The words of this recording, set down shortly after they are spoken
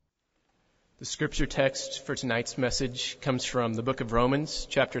The scripture text for tonight's message comes from the book of Romans,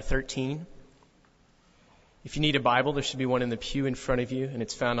 chapter 13. If you need a Bible, there should be one in the pew in front of you, and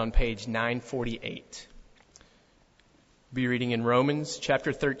it's found on page 948. We'll be reading in Romans,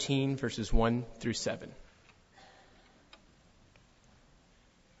 chapter 13, verses 1 through 7.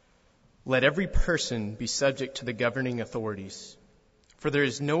 Let every person be subject to the governing authorities, for there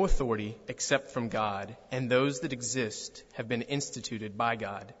is no authority except from God, and those that exist have been instituted by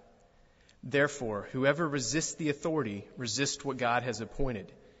God. Therefore, whoever resists the authority resists what God has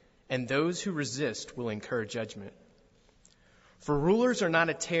appointed, and those who resist will incur judgment. For rulers are not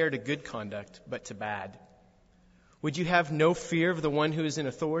a terror to good conduct, but to bad. Would you have no fear of the one who is in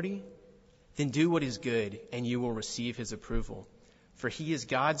authority? Then do what is good, and you will receive his approval, for he is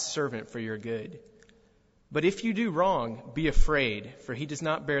God's servant for your good. But if you do wrong, be afraid, for he does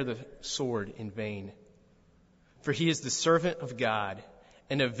not bear the sword in vain. For he is the servant of God,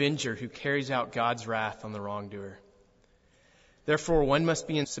 an avenger who carries out God's wrath on the wrongdoer. Therefore, one must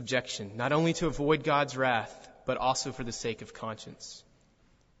be in subjection, not only to avoid God's wrath, but also for the sake of conscience.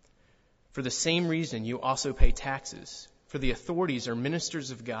 For the same reason, you also pay taxes, for the authorities are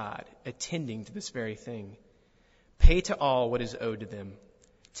ministers of God, attending to this very thing. Pay to all what is owed to them,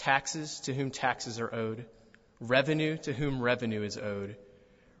 taxes to whom taxes are owed, revenue to whom revenue is owed,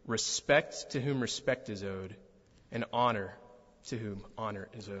 respect to whom respect is owed, and honor to whom honor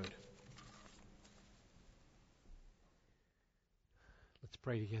is owed. Let's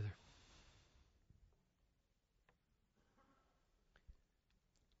pray together.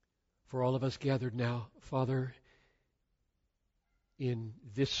 For all of us gathered now, Father, in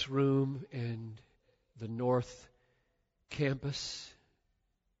this room and the North Campus,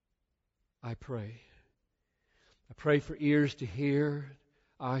 I pray. I pray for ears to hear,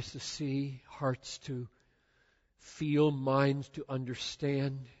 eyes to see, hearts to feel, minds to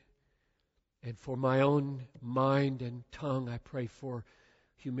understand. And for my own mind and tongue, I pray for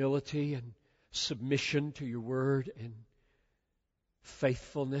humility and submission to your word and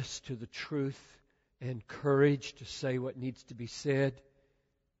faithfulness to the truth and courage to say what needs to be said.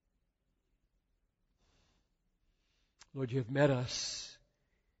 Lord, you have met us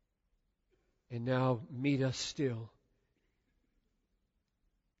and now meet us still.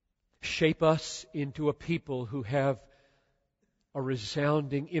 Shape us into a people who have a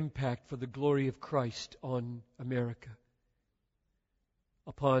resounding impact for the glory of Christ on America,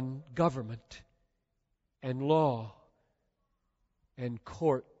 upon government and law and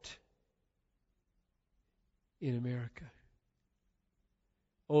court in America.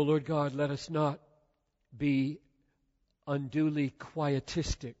 Oh Lord God, let us not be unduly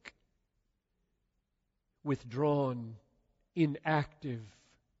quietistic, withdrawn, inactive.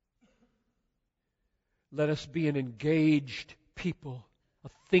 Let us be an engaged people, a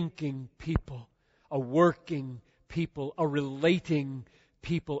thinking people, a working people, a relating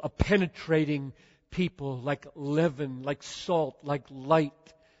people, a penetrating people, like leaven, like salt, like light.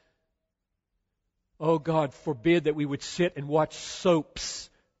 Oh God, forbid that we would sit and watch soaps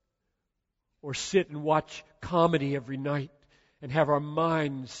or sit and watch comedy every night and have our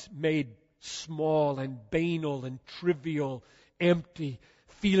minds made small and banal and trivial, empty,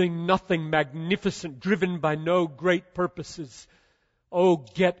 feeling nothing magnificent, driven by no great purposes. Oh,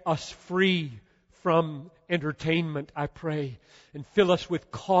 get us free from entertainment, I pray, and fill us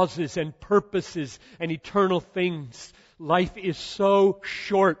with causes and purposes and eternal things. Life is so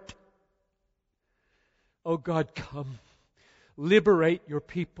short. Oh God, come. Liberate your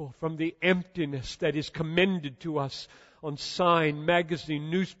people from the emptiness that is commended to us on sign, magazine,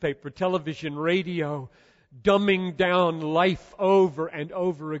 newspaper, television, radio, dumbing down life over and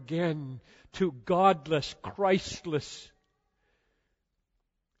over again to godless, Christless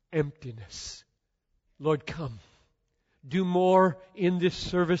emptiness. Lord, come. Do more in this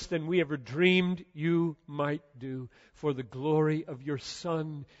service than we ever dreamed you might do for the glory of your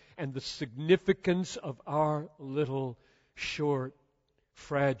Son and the significance of our little, short,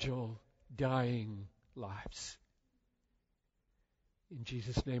 fragile, dying lives. In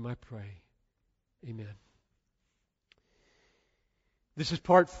Jesus' name I pray. Amen. This is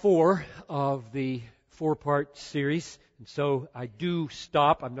part 4 of the 4-part series. And so I do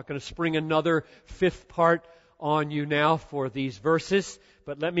stop. I'm not going to spring another 5th part on you now for these verses.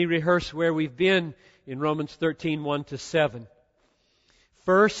 But let me rehearse where we've been in Romans 13, 1 to 7.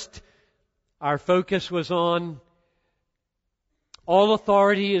 First, our focus was on all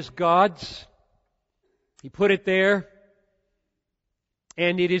authority is God's. He put it there.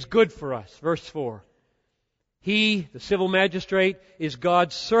 And it is good for us. Verse 4. He, the civil magistrate, is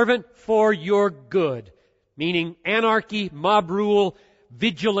God's servant for your good. Meaning anarchy, mob rule,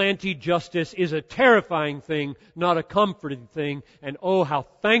 vigilante justice is a terrifying thing, not a comforting thing. And oh, how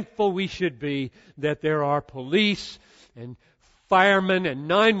thankful we should be that there are police and firemen and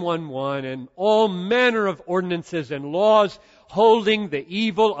 911 and all manner of ordinances and laws holding the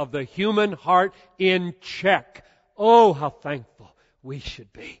evil of the human heart in check. Oh, how thankful we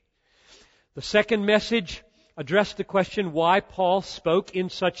should be. The second message addressed the question why Paul spoke in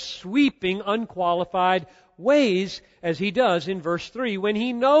such sweeping, unqualified ways as he does in verse 3 when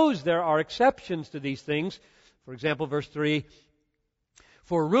he knows there are exceptions to these things. For example, verse 3,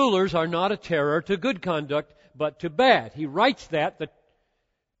 "For rulers are not a terror to good conduct, but to bad." He writes that the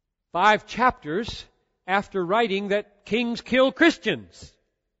 5 chapters after writing that kings kill Christians.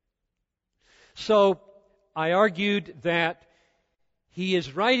 So I argued that he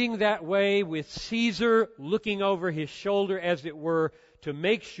is writing that way with Caesar looking over his shoulder, as it were, to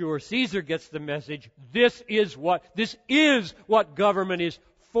make sure Caesar gets the message. This is what government is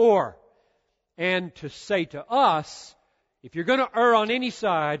for. And to say to us, if you're going to err on any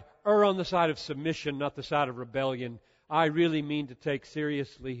side, err on the side of submission, not the side of rebellion. I really mean to take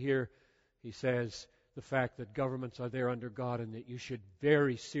seriously here, he says, the fact that governments are there under God and that you should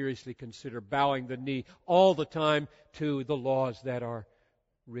very seriously consider bowing the knee all the time to the laws that are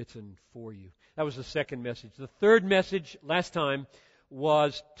written for you. That was the second message. The third message last time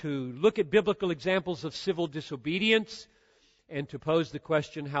was to look at biblical examples of civil disobedience and to pose the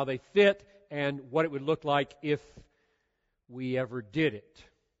question how they fit and what it would look like if we ever did it.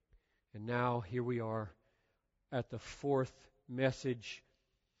 And now here we are at the fourth message.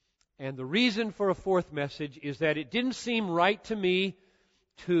 And the reason for a fourth message is that it didn't seem right to me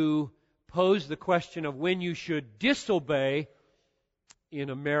to pose the question of when you should disobey in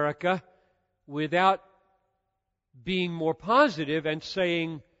America without being more positive and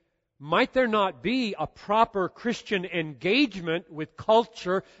saying, might there not be a proper Christian engagement with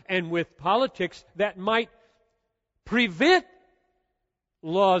culture and with politics that might prevent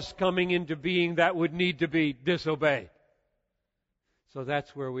laws coming into being that would need to be disobeyed? So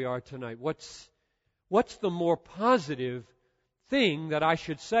that's where we are tonight. What's the more positive thing that I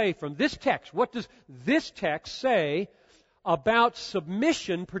should say from this text? What does this text say about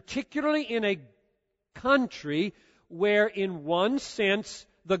submission, particularly in a country where, in one sense,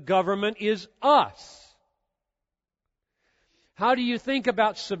 the government is us? How do you think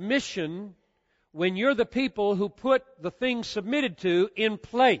about submission when you're the people who put the things submitted to in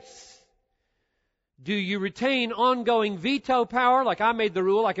place? Do you retain ongoing veto power, like I made the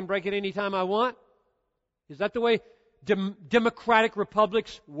rule, I can break it any time I want? Is that the way democratic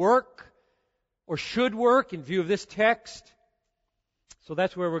republics work or should work in view of this text? So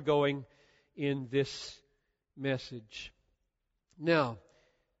that's where we're going in this message. Now,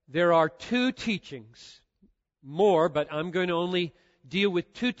 there are 2 teachings, more, but I'm going to only deal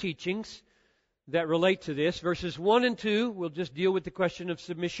with 2 teachings that relate to this. Verses 1 and 2 will just deal with the question of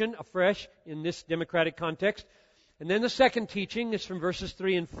submission afresh in this democratic context. And then the second teaching is from verses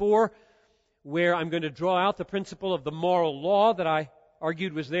 3 and 4, where I'm going to draw out the principle of the moral law that I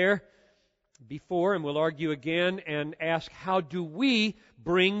argued was there before, and we'll argue again and ask, how do we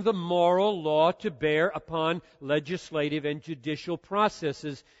bring the moral law to bear upon legislative and judicial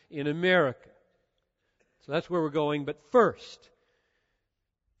processes in America? So that's where we're going. But first,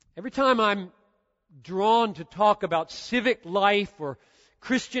 every time I'm drawn to talk about civic life or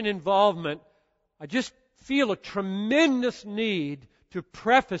Christian involvement, I just feel a tremendous need to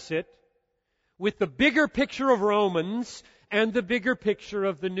preface it with the bigger picture of Romans and the bigger picture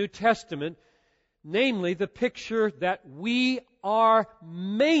of the New Testament, namely the picture that we are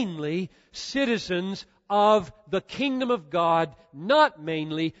mainly citizens of the kingdom of God, not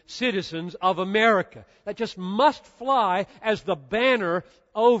mainly citizens of America. That just must fly as the banner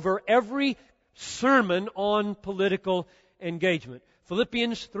over every sermon on political engagement.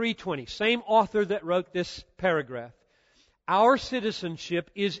 Philippians 3:20, same author that wrote this paragraph. Our citizenship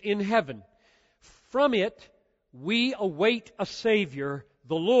is in heaven. From it we await a Savior,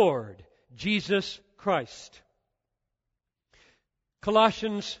 the Lord, Jesus Christ.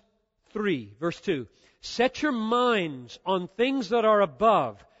 Colossians 3, verse 2. Set your minds on things that are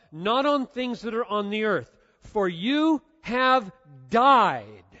above, not on things that are on the earth. For you have died,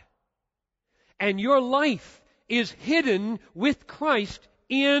 and your life is hidden with Christ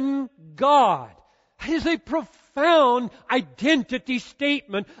in God. That is a profound identity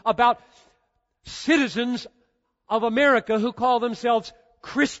statement about citizens of America who call themselves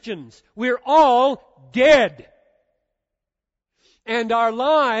Christians. We're all dead. And our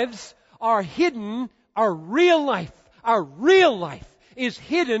lives are hidden, our real life is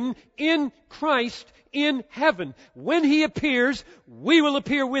hidden in Christ in heaven. When He appears, we will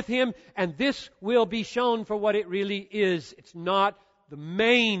appear with Him, and this will be shown for what it really is. It's not the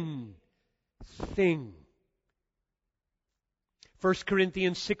main thing. 1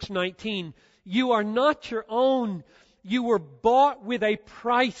 Corinthians 6:19, you are not your own. You were bought with a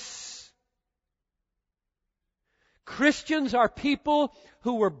price. Christians are people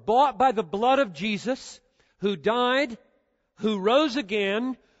who were bought by the blood of Jesus, who died, who rose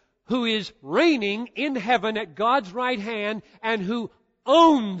again, who is reigning in heaven at God's right hand, and who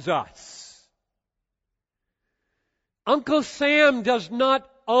owns us. Uncle Sam does not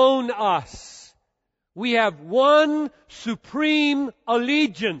own us. We have one supreme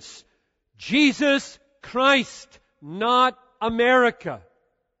allegiance, Jesus Christ, not America.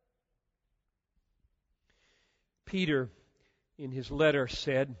 Peter, in his letter,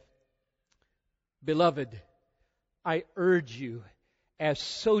 said, Beloved, I urge you, as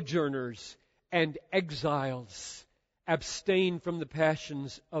sojourners and exiles, abstain from the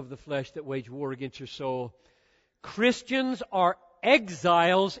passions of the flesh that wage war against your soul. Christians are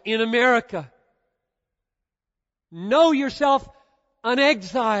exiles in America. Know yourself an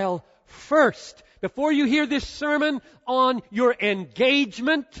exile first. Before you hear this sermon on your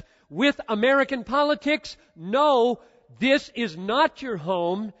engagement with American politics, know this is not your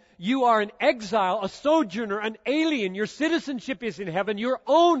home. You are an exile, a sojourner, an alien. Your citizenship is in heaven. You're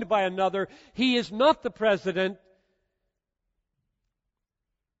owned by another. He is not the president.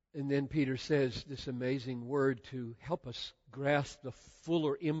 And then Peter says this amazing word to help us grasp the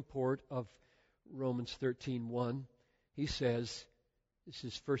fuller import of Romans 13:1. He says, this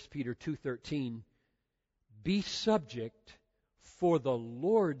is 1 Peter 2:13, be subject for the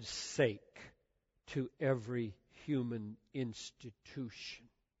Lord's sake to every human institution.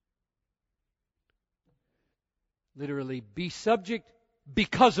 Literally, be subject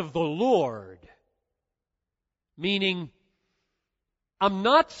because of the Lord. Meaning, I'm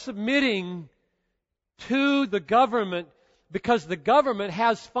not submitting to the government because the government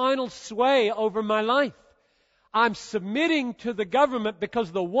has final sway over my life. I'm submitting to the government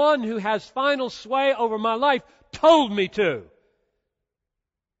because the one who has final sway over my life told me to.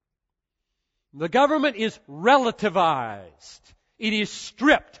 The government is relativized. It is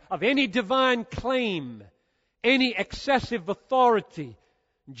stripped of any divine claim, any excessive authority.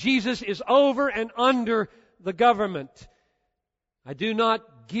 Jesus is over and under the government. I do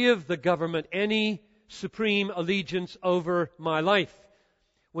not give the government any supreme allegiance over my life.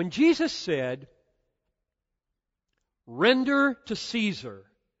 When Jesus said, render to Caesar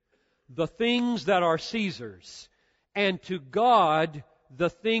the things that are Caesar's, and to God the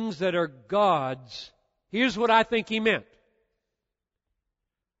things that are God's, here's what I think He meant.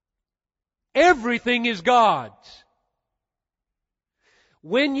 Everything is God's.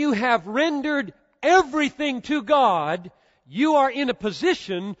 When you have rendered everything to God, you are in a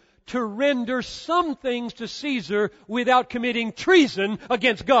position to render some things to Caesar without committing treason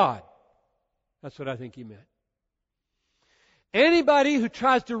against God. That's what I think He meant. Anybody who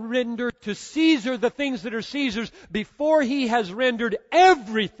tries to render to Caesar the things that are Caesar's before he has rendered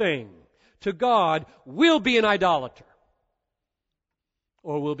everything to God will be an idolater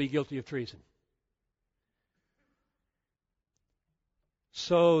or will be guilty of treason.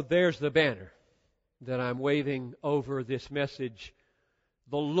 So there's the banner that I'm waving over this message.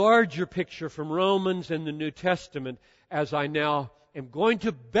 The larger picture from Romans and the New Testament, as I now am going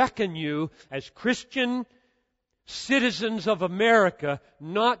to beckon you as Christian citizens of America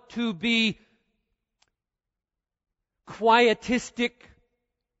not to be quietistic,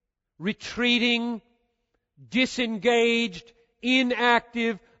 retreating, disengaged,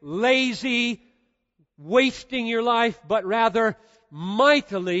 inactive, lazy, wasting your life, but rather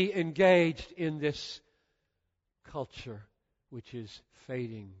mightily engaged in this culture which is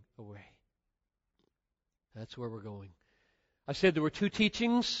fading away. That's where we're going. I said there were two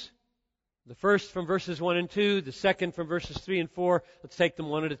teachings. The first from verses 1 and 2, the second from verses 3 and 4. Let's take them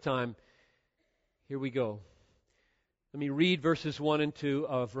one at a time. Here we go. Let me read verses 1 and 2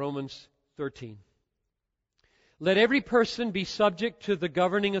 of Romans 13. Let every person be subject to the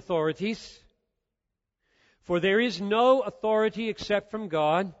governing authorities, for there is no authority except from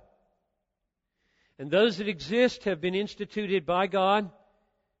God, and those that exist have been instituted by God.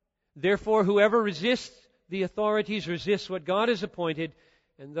 Therefore, whoever resists the authorities resists what God has appointed,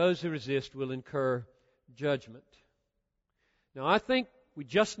 and those who resist will incur judgment. Now, I think we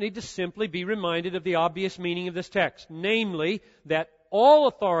just need to simply be reminded of the obvious meaning of this text, namely that all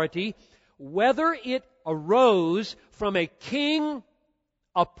authority, whether it arose from a king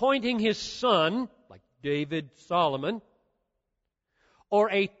appointing his son, like David, Solomon,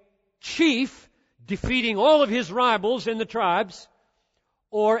 or a chief defeating all of his rivals in the tribes,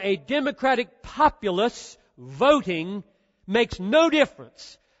 or a democratic populace voting, makes no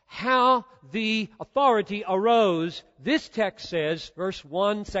difference how the authority arose. This text says, verse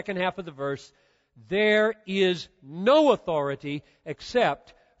 1, second half of the verse, there is no authority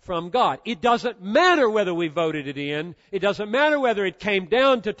except from God. It doesn't matter whether we voted it in. It doesn't matter whether it came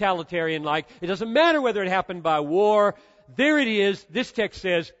down totalitarian-like. It doesn't matter whether it happened by war. There it is. This text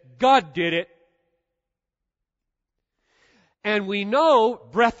says, God did it. And we know,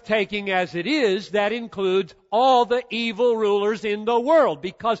 breathtaking as it is, that includes all the evil rulers in the world,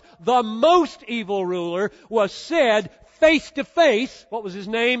 because the most evil ruler was said face to face. What was his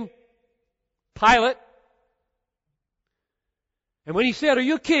name? Pilate. And when he said, "Are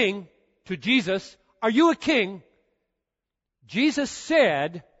you a king?" to Jesus, "Are you a king?" Jesus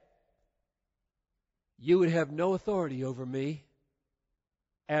said, "You would have no authority over me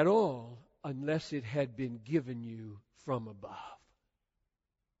at all unless it had been given you from above."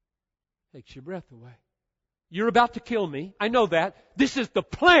 Takes your breath away. You're about to kill me. I know that. This is the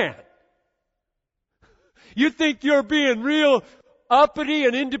plan. You think you're being real uppity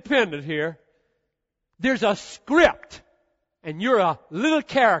and independent here. There's a script, and you're a little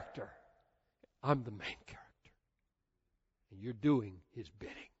character. I'm the main character. And you're doing his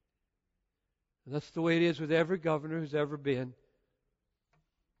bidding. And that's the way it is with every governor who's ever been.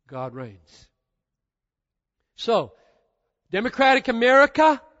 God reigns. So, democratic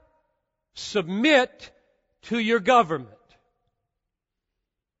America, submit to your government.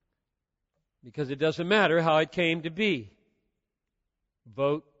 Because it doesn't matter how it came to be.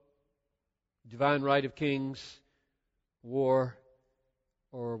 Vote, divine right of kings, war,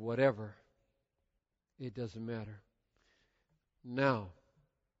 or whatever. It doesn't matter. Now,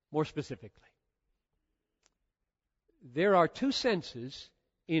 more specifically, there are two senses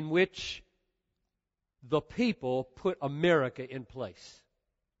in which the people put America in place.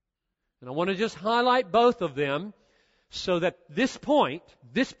 And I want to just highlight both of them so that this point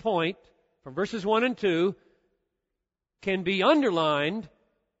from verses 1 and 2 can be underlined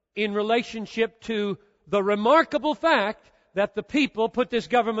in relationship to the remarkable fact that the people put this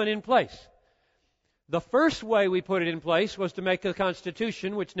government in place. The first way we put it in place was to make a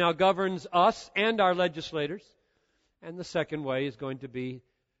constitution which now governs us and our legislators. And the second way is going to be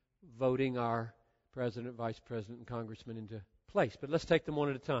voting our president, vice president, and congressman into place. But let's take them one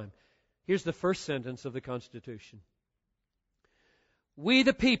at a time. Here's the first sentence of the Constitution. We,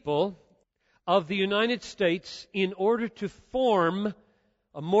 the people of the United States, in order to form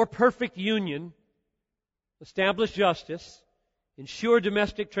a more perfect union, establish justice, ensure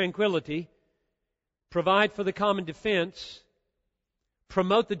domestic tranquility, provide for the common defense,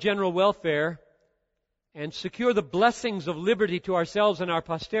 promote the general welfare, and secure the blessings of liberty to ourselves and our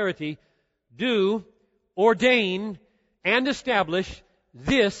posterity, do ordain and establish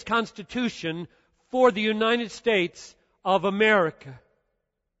this Constitution for the United States of America.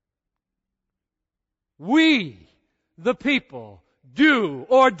 We, the people, do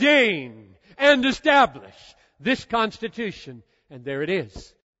ordain and establish this Constitution. And there it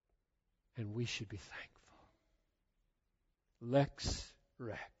is. And we should be thankful. Lex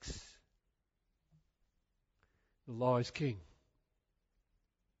Rex. The law is king.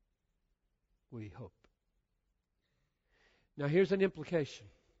 We hope. Now here's an implication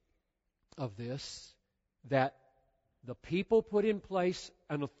of this, that the people put in place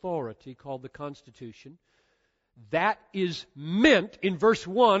an authority called the Constitution. That is meant in verse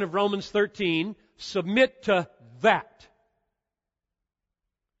 1 of Romans 13, submit to that.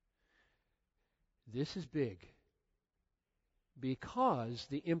 This is big because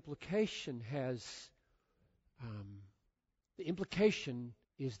the implication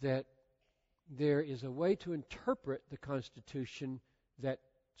is that there is a way to interpret the Constitution that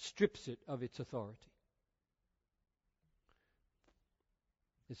strips it of its authority.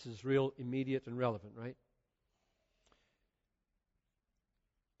 This is real immediate and relevant, right?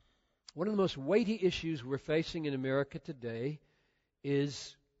 One of the most weighty issues we're facing in America today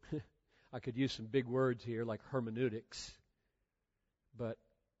is, I could use some big words here like hermeneutics, but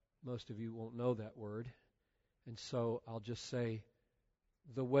most of you won't know that word. And so I'll just say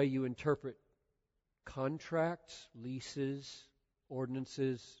the way you interpret contracts, leases,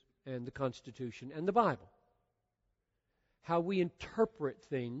 ordinances, and the Constitution and the Bible. How we interpret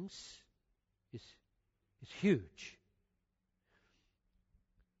things is huge.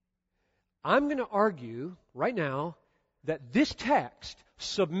 I'm going to argue right now that this text,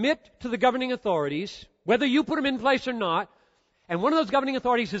 submit to the governing authorities, whether you put them in place or not, and one of those governing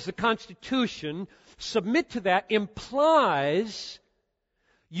authorities is the Constitution, submit to that implies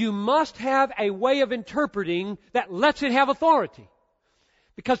you must have a way of interpreting that lets it have authority.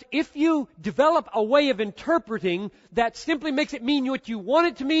 Because if you develop a way of interpreting that simply makes it mean what you want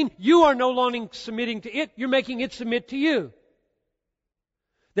it to mean, you are no longer submitting to it, you're making it submit to you.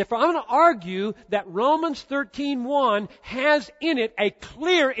 Therefore, I'm going to argue that Romans 13:1 has in it a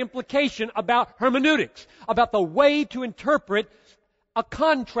clear implication about hermeneutics, about the way to interpret a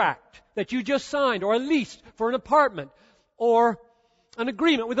contract that you just signed, or a lease for an apartment, or an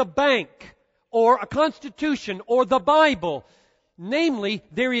agreement with a bank, or a constitution, or the Bible. Namely,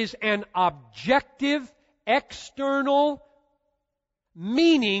 there is an objective, external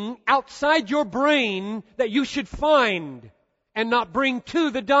meaning outside your brain that you should find and not bring to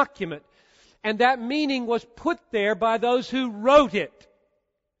the document. And that meaning was put there by those who wrote it.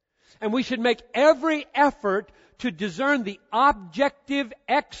 And we should make every effort to discern the objective,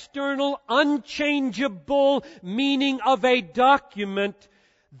 external, unchangeable meaning of a document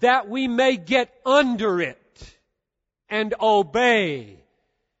that we may get under it and obey.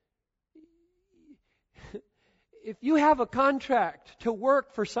 If you have a contract to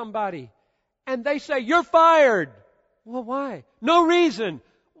work for somebody and they say, "You're fired." Well, why? No reason.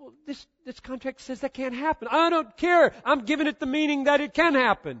 Well, this contract says that can't happen. I don't care. I'm giving it the meaning that it can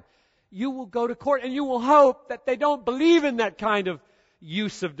happen. You will go to court and you will hope that they don't believe in that kind of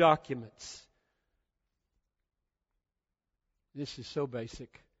use of documents. This is so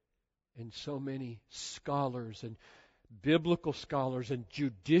basic. And so many scholars and biblical scholars and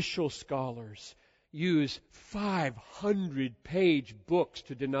judicial scholars use 500-page books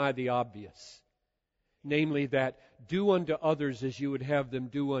to deny the obvious. Namely that do unto others as you would have them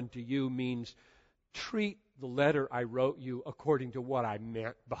do unto you means treat the letter I wrote you according to what I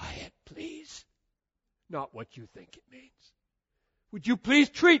meant by it, please. Not what you think it means. Would you please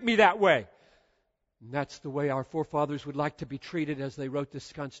treat me that way? And that's the way our forefathers would like to be treated as they wrote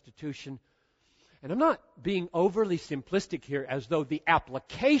this Constitution. And I'm not being overly simplistic here as though the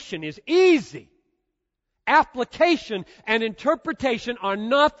application is easy. Application and interpretation are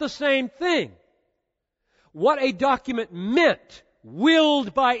not the same thing. What a document meant,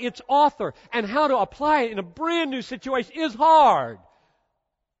 willed by its author, and how to apply it in a brand new situation is hard.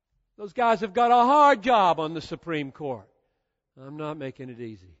 Those guys have got a hard job on the Supreme Court. I'm not making it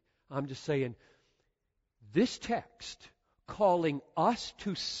easy. I'm just saying this text calling us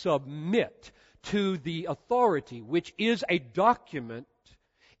to submit to the authority, which is a document,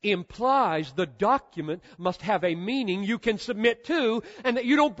 implies the document must have a meaning you can submit to and that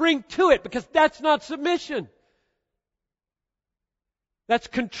you don't bring to it, because that's not submission. That's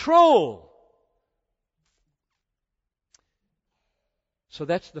control. So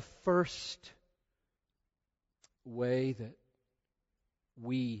that's the first way that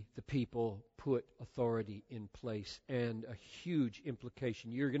we, the people, put authority in place, and a huge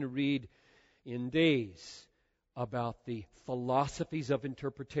implication. You're going to read in days about the philosophies of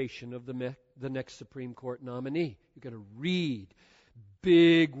interpretation of the next Supreme Court nominee. You're going to read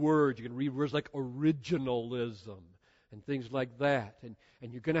big words. You're going to read words like originalism and things like that. And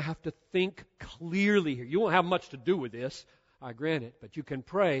you're going to have to think clearly here. You won't have much to do with this, I grant it, but you can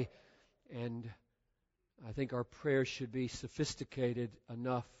pray, and I think our prayers should be sophisticated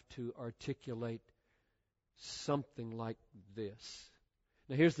enough to articulate something like this.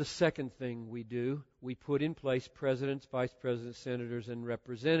 Now here's the second thing we do. We put in place presidents, vice presidents, senators, and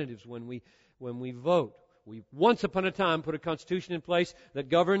representatives when we vote. We once upon a time put a constitution in place that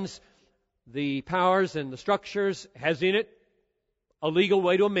governs the powers and the structures, has in it a legal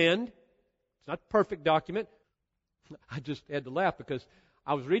way to amend. It's not a perfect document. I just had to laugh because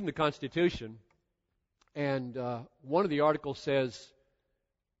I was reading the Constitution, and one of the articles says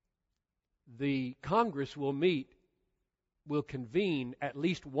the Congress will convene at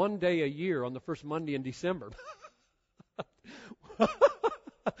least one day a year on the first Monday in December.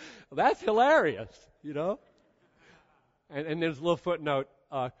 That's hilarious, you know. And there's a little footnote,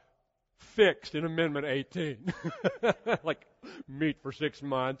 fixed in Amendment 18. Like meet for 6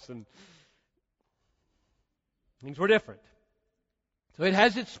 months, and things were different. So it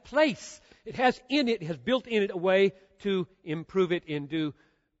has its place. It has built in it a way to improve it in due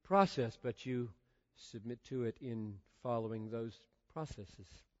process, but you submit to it in following those processes.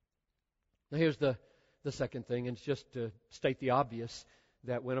 Now here's the second thing, and it's just to state the obvious,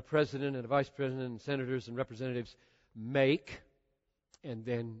 that when a president and a vice president and senators and representatives make and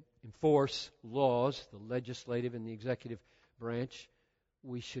then enforce laws, the legislative and the executive branch,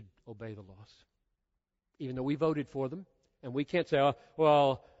 we should obey the laws. Even though we voted for them, and we can't say,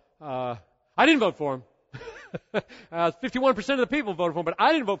 I didn't vote for him. 51% of the people voted for him, but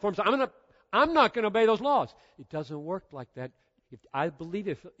I didn't vote for him, so I'm not going to obey those laws. It doesn't work like that. I believe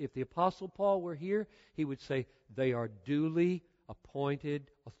if the Apostle Paul were here, he would say, they are duly appointed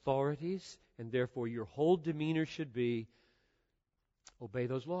authorities, and therefore your whole demeanor should be, obey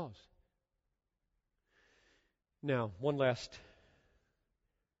those laws. Now, one last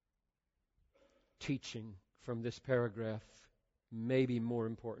teaching from this paragraph, maybe more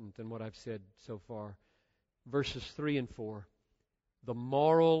important than what I've said so far. Verses 3 and 4. The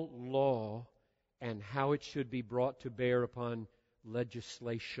moral law and how it should be brought to bear upon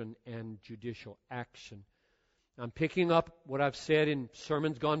legislation and judicial action. I'm picking up what I've said in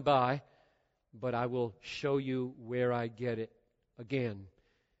sermons gone by, but I will show you where I get it again.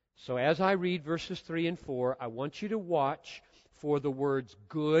 So as I read verses 3 and 4, I want you to watch for the words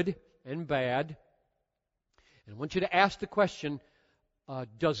good and bad. And I want you to ask the question,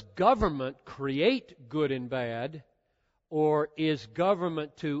 does government create good and bad, or is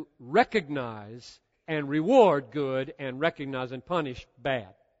government to recognize and reward good and recognize and punish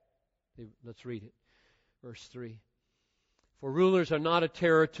bad? Let's read it. Verse 3. For rulers are not a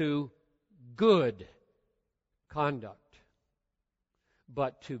terror to good conduct,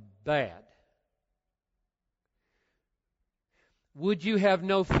 but to bad. Would you have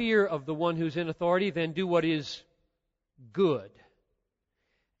no fear of the one who's in authority? Then do what is good,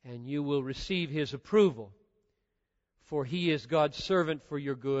 and you will receive his approval. For he is God's servant for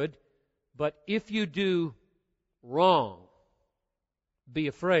your good. But if you do wrong, be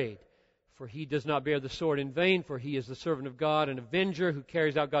afraid, for he does not bear the sword in vain, for he is the servant of God, an avenger who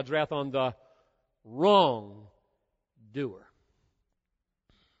carries out God's wrath on the wrong doer.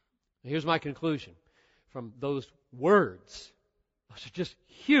 Here's my conclusion from those words. Those are just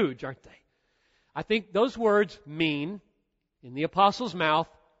huge, aren't they? I think those words mean, in the apostle's mouth,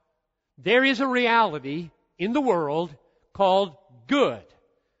 there is a reality in the world called good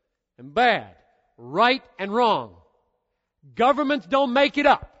and bad, right and wrong. Governments don't make it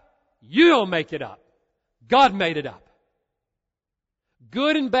up. You don't make it up. God made it up.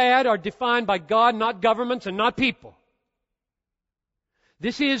 Good and bad are defined by God, not governments and not people.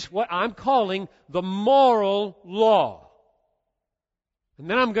 This is what I'm calling the moral law. And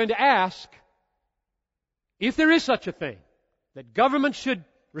then I'm going to ask, if there is such a thing that government should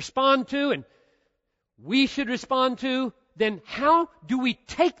respond to and we should respond to, then how do we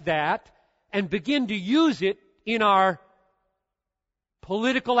take that and begin to use it in our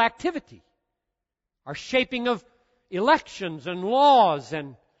political activity, our shaping of elections and laws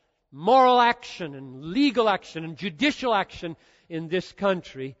and moral action and legal action and judicial action in this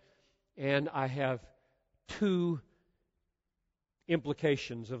country? And I have two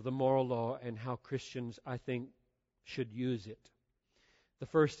implications of the moral law and how Christians, I think, should use it. The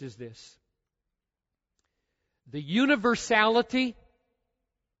first is this. The universality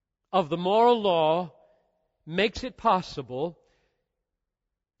of the moral law makes it possible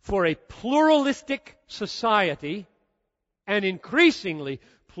for a pluralistic society, an increasingly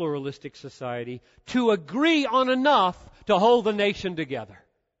pluralistic society, to agree on enough to hold the nation together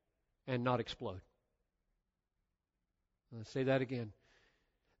and not explode. I'll say that again.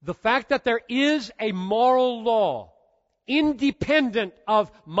 The fact that there is a moral law, independent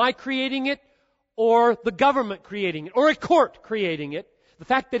of my creating it, or the government creating it, or a court creating it, the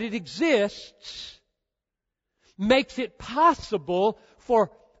fact that it exists makes it possible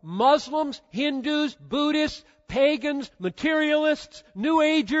for Muslims, Hindus, Buddhists, pagans, materialists, New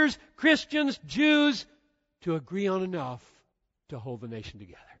Agers, Christians, Jews to agree on enough to hold the nation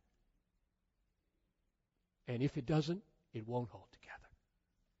together. And if it doesn't, it won't hold together.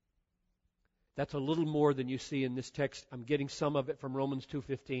 That's a little more than you see in this text. I'm getting some of it from Romans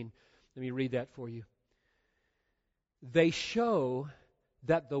 2:15. Let me read that for you. They show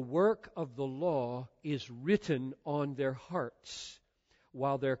that the work of the law is written on their hearts,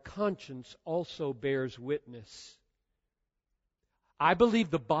 while their conscience also bears witness. I believe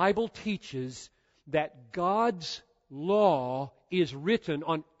the Bible teaches that God's law is written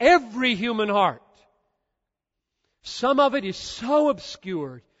on every human heart. Some of it is so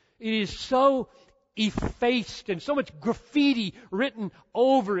obscured, it is so effaced and so much graffiti written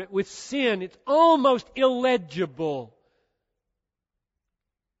over it with sin, it's almost illegible.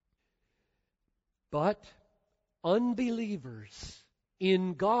 But unbelievers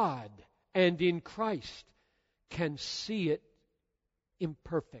in God and in Christ can see it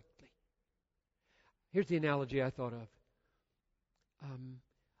imperfectly. Here's the analogy I thought of.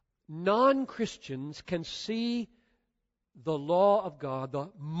 Non-Christians can see the law of God, the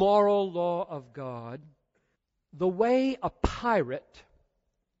moral law of God, the way a pirate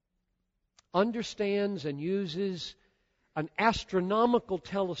understands and uses an astronomical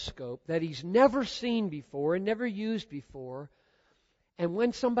telescope that he's never seen before and never used before And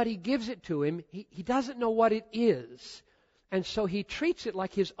when somebody gives it to him, he doesn't know what it is. And so he treats it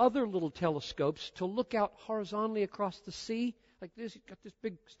like his other little telescopes to look out horizontally across the sea. Like this, he's got this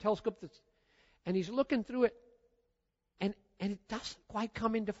big telescope and he's looking through it. And it doesn't quite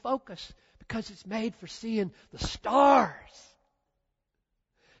come into focus because it's made for seeing the stars.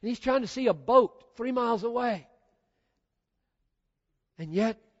 And he's trying to see a boat 3 miles away. And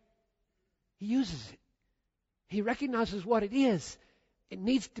yet, he uses it. He recognizes what it is. It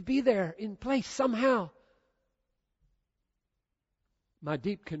needs to be there in place somehow. My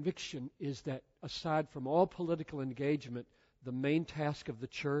deep conviction is that aside from all political engagement, the main task of the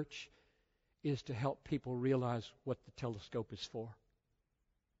church is to help people realize what the telescope is for.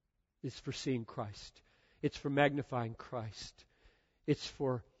 It's for seeing Christ. It's for magnifying Christ. It's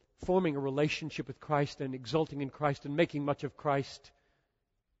for forming a relationship with Christ and exulting in Christ and making much of Christ.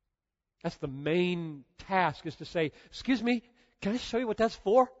 That's the main task, is to say, excuse me, can I show you what that's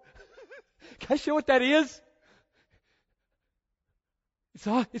for? Can I show you what that is?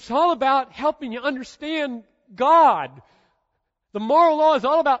 It's all about helping you understand God. The moral law is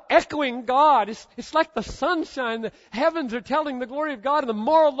all about echoing God. It's like the sunshine. The heavens are telling the glory of God, and the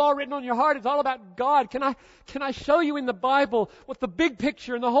moral law written on your heart is all about God. Can I show you in the Bible what the big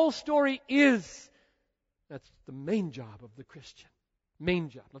picture and the whole story is? That's the main job of the Christian. Main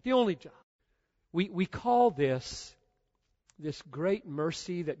job, not the only job. We call this great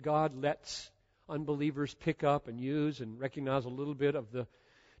mercy that God lets unbelievers pick up and use and recognize a little bit of the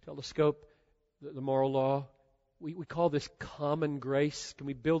telescope, the moral law. We call this common grace. Can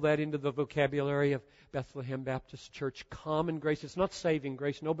we build that into the vocabulary of Bethlehem Baptist Church? Common grace. It's not saving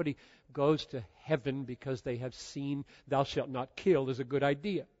grace. Nobody goes to heaven because they have seen thou shalt not kill is a good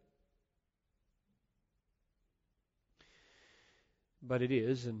idea. But it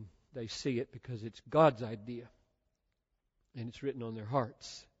is, and they see it because it's God's idea. And it's written on their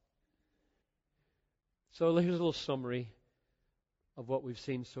hearts. So here's a little summary of what we've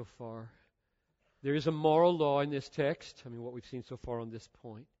seen so far. There is a moral law in this text. What we've seen so far on this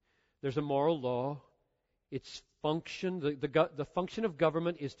point. There's a moral law. Its function, the function of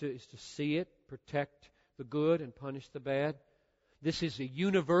government is to see it, protect the good, and punish the bad. This is a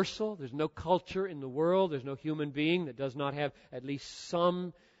universal. There's no culture in the world. There's no human being that does not have at least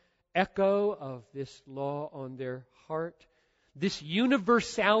some echo of this law on their heart. This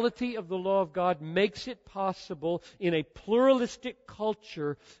universality of the law of God makes it possible in a pluralistic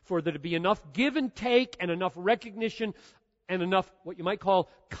culture for there to be enough give and take and enough recognition and enough what you might call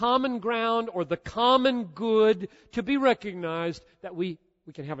common ground or the common good to be recognized that we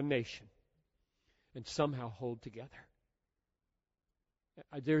can have a nation and somehow hold together.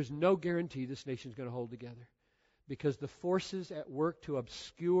 There's no guarantee this nation is going to hold together because the forces at work to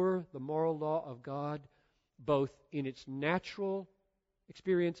obscure the moral law of God, both in its natural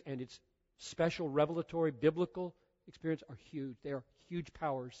experience and its special revelatory biblical experience, are huge. They are huge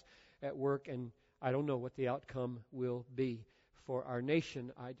powers at work, and I don't know what the outcome will be for our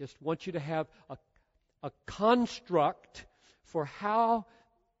nation. I just want you to have a construct for how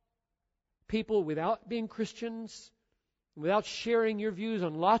people, without being Christians, without sharing your views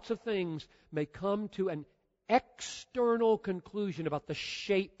on lots of things, may come to an external conclusion about the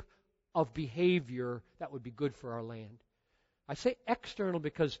shape of behavior that would be good for our land. I say external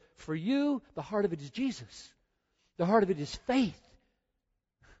because for you, the heart of it is Jesus. The heart of it is faith.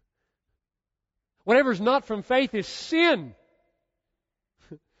 Whatever is not from faith is sin.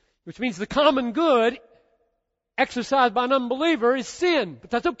 Which means the common good exercised by an unbeliever is sin. But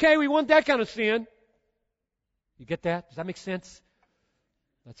that's okay, we want that kind of sin. You get that? Does that make sense?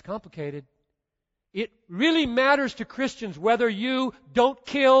 That's complicated. It really matters to Christians whether you don't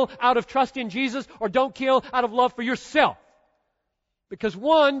kill out of trust in Jesus or don't kill out of love for yourself. Because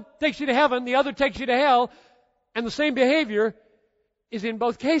one takes you to heaven, the other takes you to hell, and the same behavior is in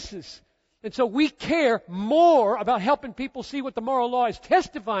both cases. And so we care more about helping people see what the moral law is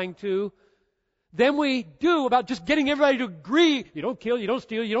testifying to than we do about just getting everybody to agree. You don't kill, you don't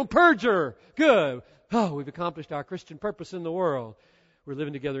steal, you don't perjure. Good. Oh, we've accomplished our Christian purpose in the world. We're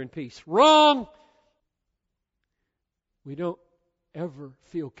living together in peace. Wrong! We don't ever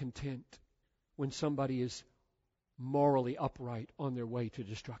feel content when somebody is morally upright on their way to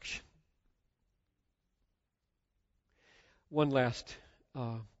destruction. One last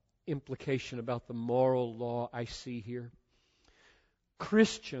implication about the moral law I see here.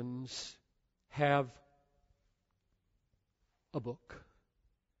 Christians have a book,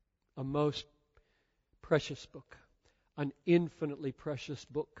 a most precious book, an infinitely precious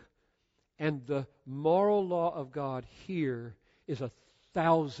book. And the moral law of God here is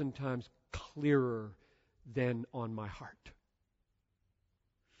 1,000 times clearer than on my heart.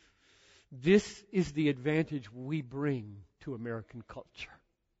 This is the advantage we bring to American culture.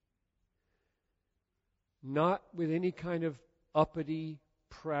 Not with any kind of uppity,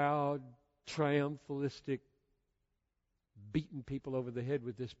 proud, triumphalistic, beating people over the head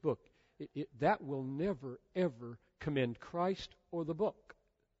with this book. That will never, ever commend Christ or the book.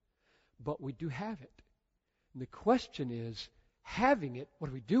 But we do have it. And the question is, having it, what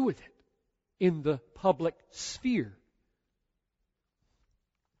do we do with it in the public sphere?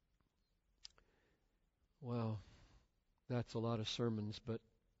 Well, that's a lot of sermons, but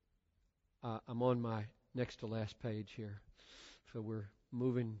I'm on my next to last page here. So we're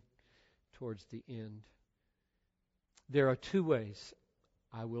moving towards the end. There are two ways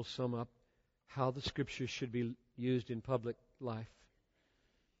I will sum up how the Scriptures should be used in public life.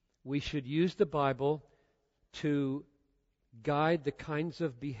 We should use the Bible to guide the kinds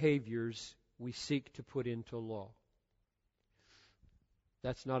of behaviors we seek to put into law.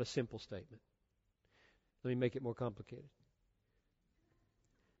 That's not a simple statement. Let me make it more complicated.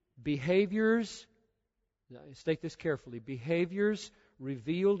 Behaviors, state this carefully, behaviors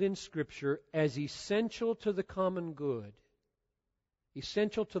revealed in Scripture as essential to the common good,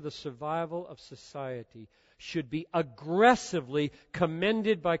 essential to the survival of society, should be aggressively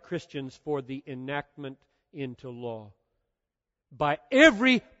commended by Christians for the enactment into law. By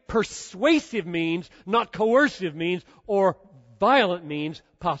every persuasive means, not coercive means, or violent means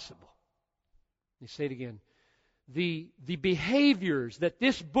possible. Let me say it again. The behaviors that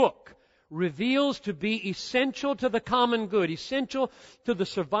this book reveals to be essential to the common good, essential to the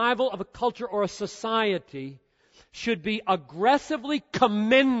survival of a culture or a society, should be aggressively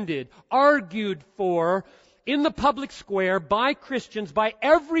commended, argued for in the public square by Christians by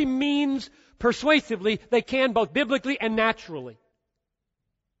every means persuasively they can, both biblically and naturally.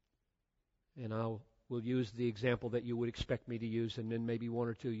 And I will use the example that you would expect me to use, and then maybe one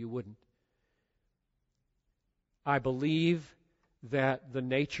or two you wouldn't. I believe that the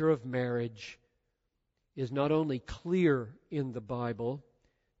nature of marriage is not only clear in the Bible,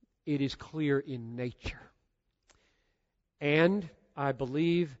 it is clear in nature. And I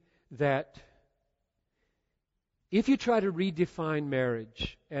believe that if you try to redefine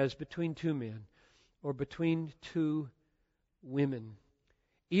marriage as between two men or between two women,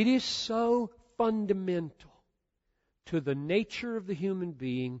 it is so fundamental to the nature of the human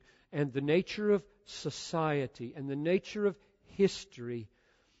being and the nature of society and the nature of history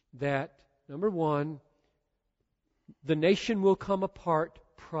that, number one, the nation will come apart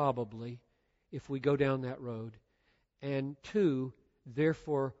probably if we go down that road. And two,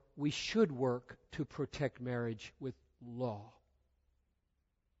 therefore, we should work to protect marriage with law.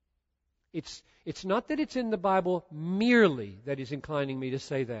 It's not that it's in the Bible merely that is inclining me to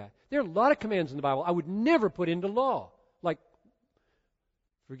say that. There are a lot of commands in the Bible I would never put into law, like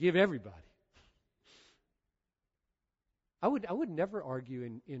forgive everybody. I would never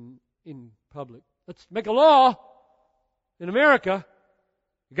argue in public. Let's make a law in America.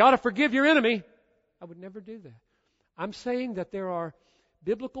 You got to forgive your enemy. I would never do that. I'm saying that there are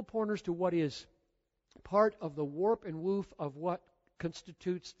biblical pointers to what is part of the warp and woof of what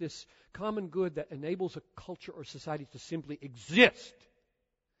constitutes this common good that enables a culture or society to simply exist.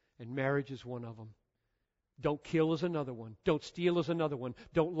 And marriage is one of them. Don't kill is another one. Don't steal is another one.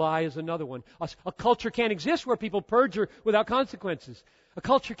 Don't lie is another one. A culture can't exist where people perjure without consequences. A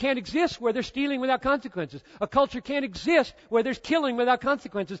culture can't exist where they're stealing without consequences. A culture can't exist where there's killing without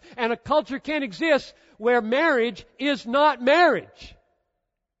consequences. And a culture can't exist where marriage is not marriage.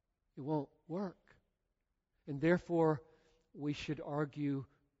 It won't work. And therefore, we should argue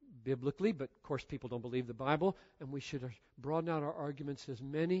biblically, but of course people don't believe the Bible, and we should broaden out our arguments as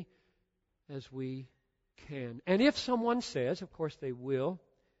many as we can. And if someone says, of course they will,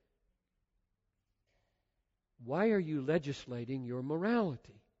 why are you legislating your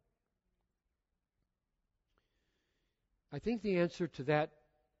morality? I think the answer to that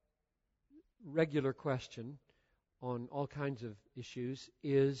regular question on all kinds of issues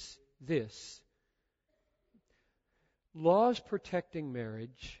is this. Laws protecting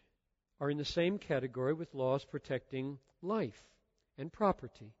marriage are in the same category with laws protecting life and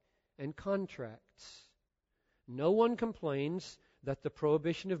property and contracts. No one complains that the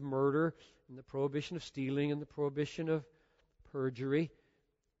prohibition of murder and the prohibition of stealing and the prohibition of perjury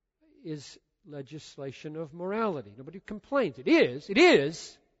is legislation of morality. Nobody complains. It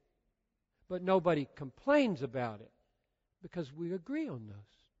is, but nobody complains about it because we agree on those.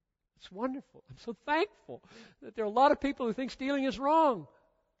 It's wonderful. I'm so thankful that there are a lot of people who think stealing is wrong,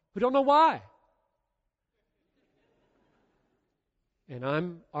 who don't know why. And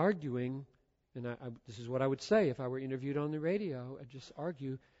I'm arguing, and this is what I would say if I were interviewed on the radio. I'd just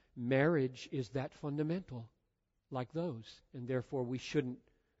argue marriage is that fundamental, like those. And therefore we shouldn't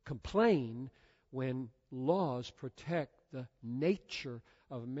complain when laws protect the nature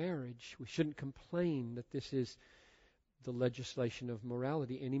of marriage. We shouldn't complain that this is the legislation of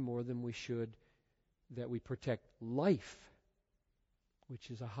morality any more than we should that we protect life, which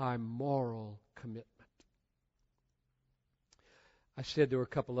is a high moral commitment. I said there were a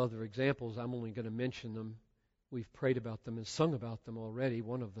couple other examples. I'm only going to mention them. We've prayed about them and sung about them already,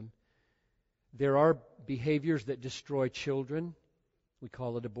 one of them. There are behaviors that destroy children. We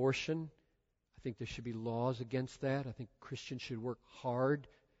call it abortion. I think there should be laws against that. I think Christians should work hard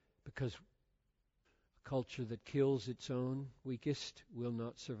because a culture that kills its own weakest will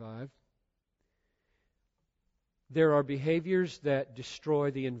not survive. There are behaviors that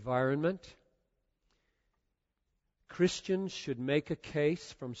destroy the environment. Christians should make a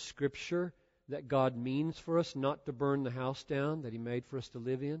case from Scripture that God means for us not to burn the house down that He made for us to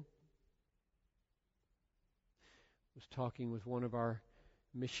live in. I was talking with one of our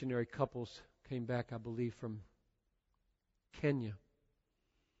missionary couples, came back, I believe, from Kenya.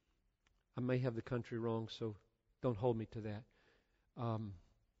 I may have the country wrong, so don't hold me to that.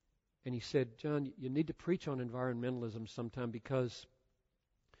 And he said, John, you need to preach on environmentalism sometime because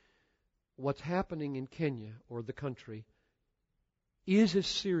what's happening in Kenya, or the country, is as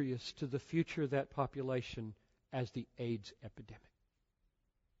serious to the future of that population as the AIDS epidemic.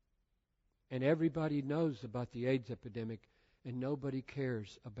 And everybody knows about the AIDS epidemic, and nobody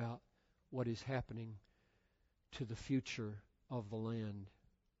cares about what is happening to the future of the land.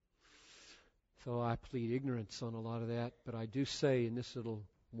 So I plead ignorance on a lot of that, but I do say in this little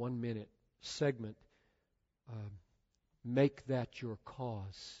 1-minute segment, make that your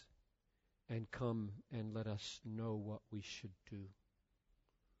cause and come and let us know what we should do.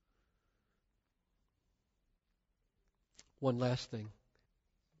 One last thing.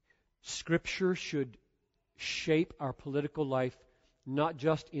 Scripture should shape our political life not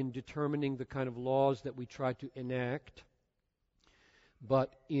just in determining the kind of laws that we try to enact,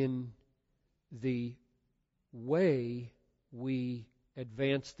 but in the way we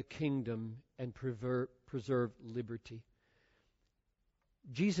advance the kingdom and preserve liberty.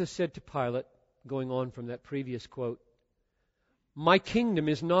 Jesus said to Pilate, going on from that previous quote, "My kingdom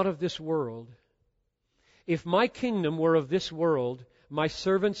is not of this world. If my kingdom were of this world, my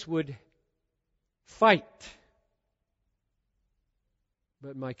servants would fight.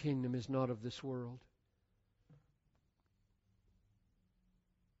 But my kingdom is not of this world."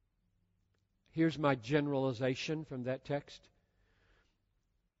 Here's my generalization from that text.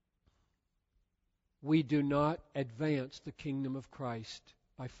 We do not advance the kingdom of Christ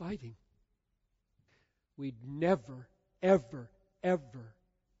by fighting. We'd never, ever, ever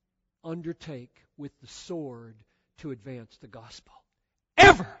undertake with the sword to advance the gospel.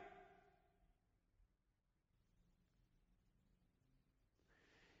 Ever!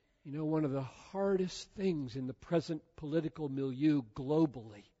 You know, one of the hardest things in the present political milieu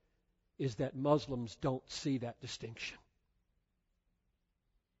globally is that Muslims don't see that distinction.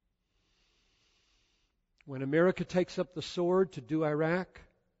 When America takes up the sword to do Iraq,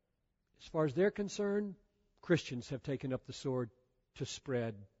 as far as they're concerned, Christians have taken up the sword to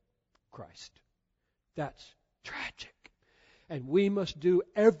spread Christ. That's tragic. And we must do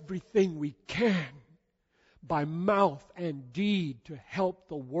everything we can by mouth and deed to help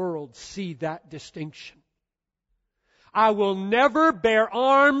the world see that distinction. I will never bear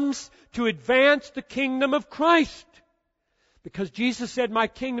arms to advance the kingdom of Christ. Because Jesus said, my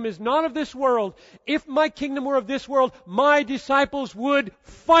kingdom is not of this world. If my kingdom were of this world, my disciples would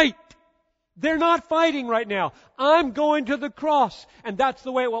fight. They're not fighting right now. I'm going to the cross. And that's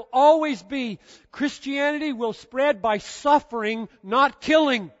the way it will always be. Christianity will spread by suffering, not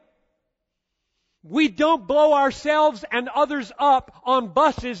killing. We don't blow ourselves and others up on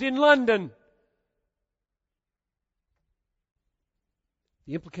buses in London.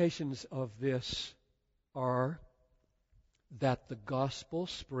 The implications of this are that the gospel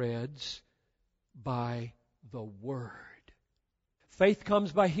spreads by the Word. Faith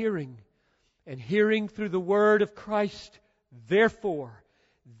comes by hearing, and hearing through the Word of Christ. Therefore,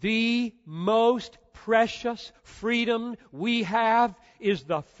 the most precious freedom we have is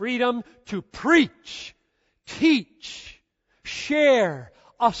the freedom to preach, teach, share,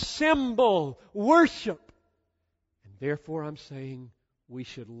 assemble, worship. And therefore I'm saying we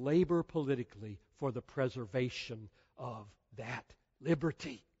should labor politically for the preservation of that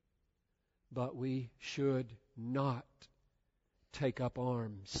liberty. But we should not take up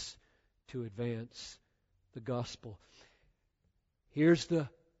arms to advance the gospel. Here's the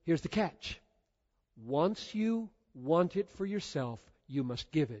catch. Once you want it for yourself, you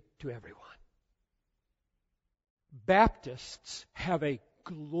must give it to everyone. Baptists have a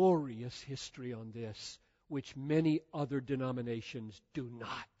glorious history on this, which many other denominations do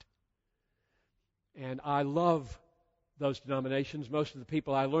not. And I love those denominations. Most of the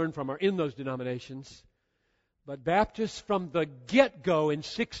people I learn from are in those denominations. But Baptists from the get-go in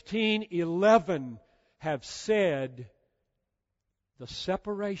 1611 have said the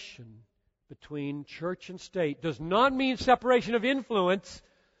separation between church and state does not mean separation of influence.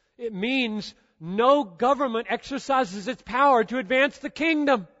 It means no government exercises its power to advance the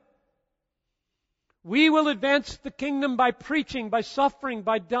kingdom. We will advance the kingdom by preaching, by suffering,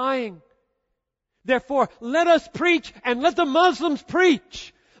 by dying. Therefore, let us preach and let the Muslims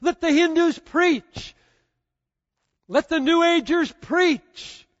preach. Let the Hindus preach. Let the New Agers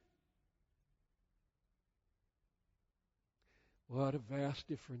preach. What a vast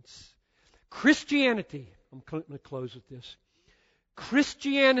difference. Christianity, I'm going to close with this.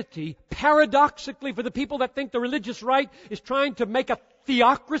 Christianity, paradoxically, for the people that think the religious right is trying to make a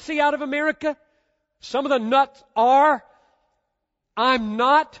theocracy out of America, some of the nuts are. I'm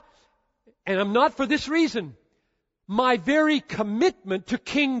not, and I'm not for this reason. My very commitment to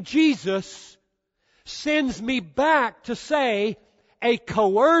King Jesus sends me back to say a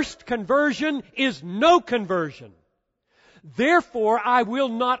coerced conversion is no conversion. Therefore, I will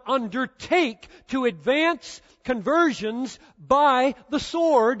not undertake to advance conversions by the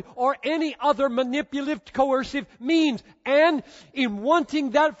sword or any other manipulative, coercive means. And in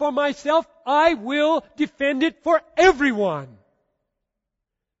wanting that for myself, I will defend it for everyone.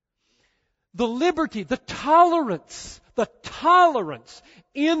 The liberty, the tolerance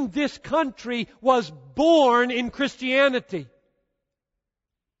in this country was born in Christianity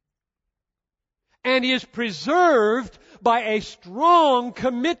and is preserved by a strong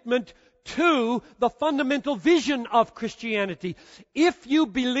commitment to the fundamental vision of Christianity. If you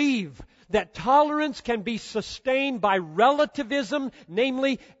believe that tolerance can be sustained by relativism,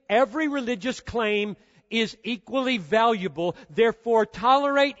 namely every religious claim is equally valuable, therefore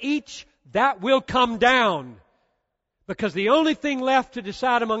tolerate each, that will come down. Because the only thing left to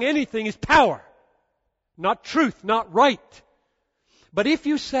decide among anything is power, not truth, not right. But if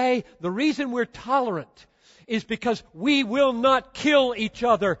you say the reason we're tolerant is because we will not kill each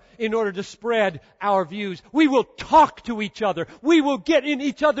other in order to spread our views. We will talk to each other. We will get in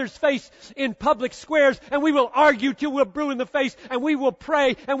each other's face in public squares, and we will argue till we're blue in the face, and we will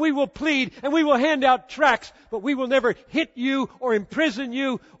pray, and we will plead, and we will hand out tracts, but we will never hit you or imprison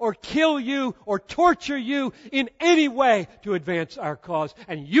you or kill you or torture you in any way to advance our cause.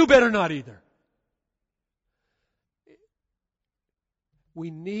 And you better not either. We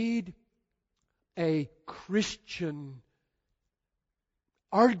need a Christian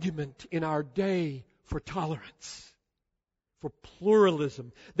argument in our day for tolerance, for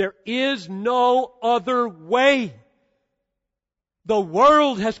pluralism. There is no other way. The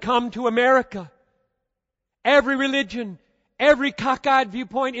world has come to America. Every religion, every cockeyed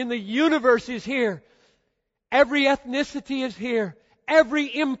viewpoint in the universe is here. Every ethnicity is here. Every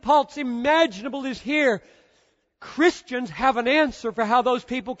impulse imaginable is here. Christians have an answer for how those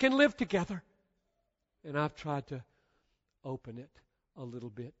people can live together. And I've tried to open it a little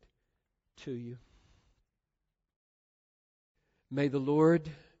bit to you. May the Lord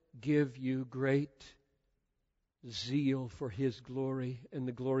give you great zeal for His glory and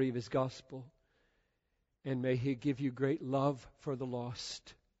the glory of His gospel. And may He give you great love for the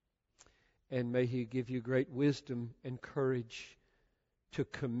lost. And may He give you great wisdom and courage to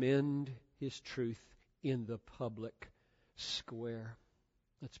commend His truth in the public square.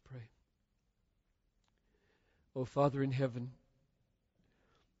 Let's pray. Oh, Father in heaven,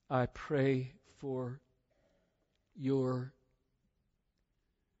 I pray for your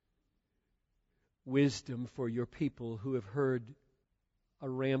wisdom for your people who have heard a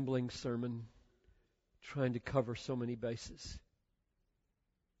rambling sermon trying to cover so many bases.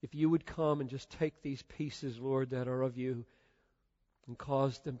 If you would come and just take these pieces, Lord, that are of you and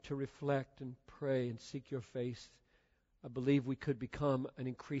cause them to reflect and pray and seek your face, I believe we could become an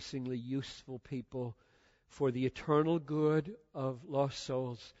increasingly useful people for the eternal good of lost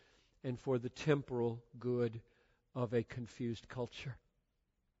souls and for the temporal good of a confused culture.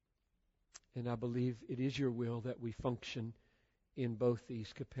 And I believe it is your will that we function in both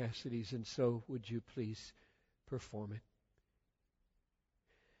these capacities, and so would you please perform it.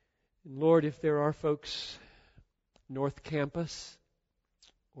 And Lord, if there are folks North Campus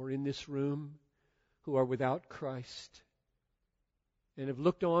or in this room who are without Christ and have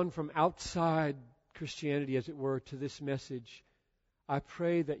looked on from outside Christianity, as it were, to this message, I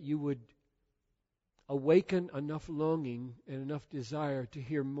pray that you would awaken enough longing and enough desire to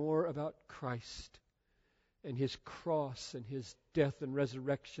hear more about Christ and His cross and His death and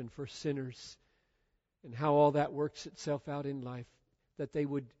resurrection for sinners and how all that works itself out in life, that they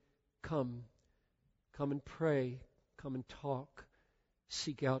would come and pray, come and talk,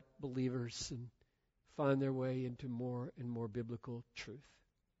 seek out believers and find their way into more and more biblical truth.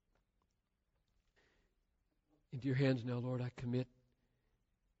 Into your hands now, Lord, I commit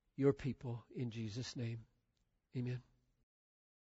your people in Jesus' name. Amen.